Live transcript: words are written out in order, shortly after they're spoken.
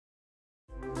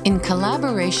In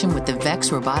collaboration with the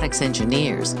VEX Robotics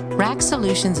engineers,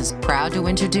 RackSolutions is proud to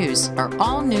introduce our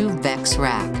all-new VEX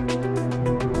Rack.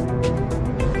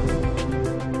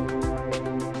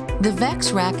 The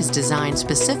VEX Rack is designed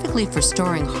specifically for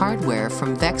storing hardware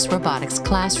from VEX Robotics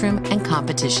classroom and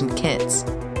competition kits.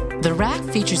 The rack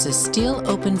features a steel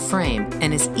open frame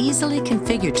and is easily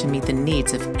configured to meet the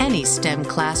needs of any STEM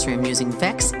classroom using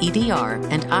VEX EDR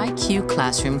and IQ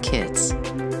classroom kits.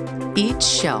 Each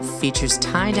shelf features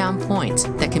tie-down points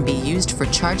that can be used for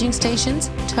charging stations,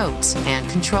 totes, and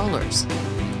controllers.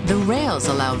 The rails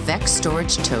allow VEX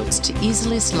storage totes to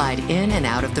easily slide in and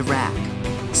out of the rack.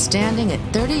 Standing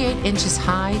at 38 inches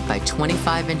high by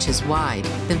 25 inches wide,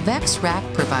 the VEX Rack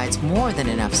provides more than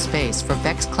enough space for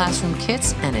VEX classroom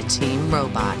kits and a team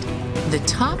robot. The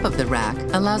top of the rack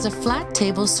allows a flat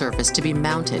table surface to be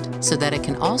mounted so that it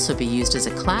can also be used as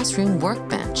a classroom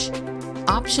workbench.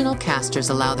 Optional casters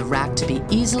allow the rack to be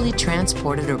easily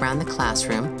transported around the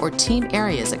classroom or team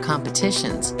areas at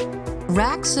competitions.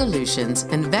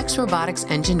 RackSolutions and VEX Robotics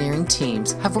engineering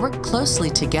teams have worked closely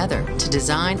together to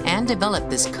design and develop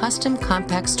this custom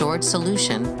compact storage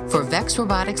solution for VEX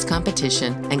Robotics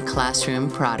competition and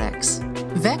classroom products.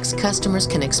 VEX customers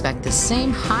can expect the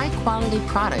same high-quality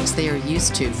products they are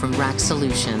used to from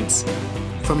RackSolutions.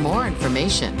 For more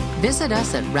information, visit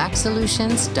us at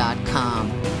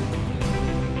RackSolutions.com.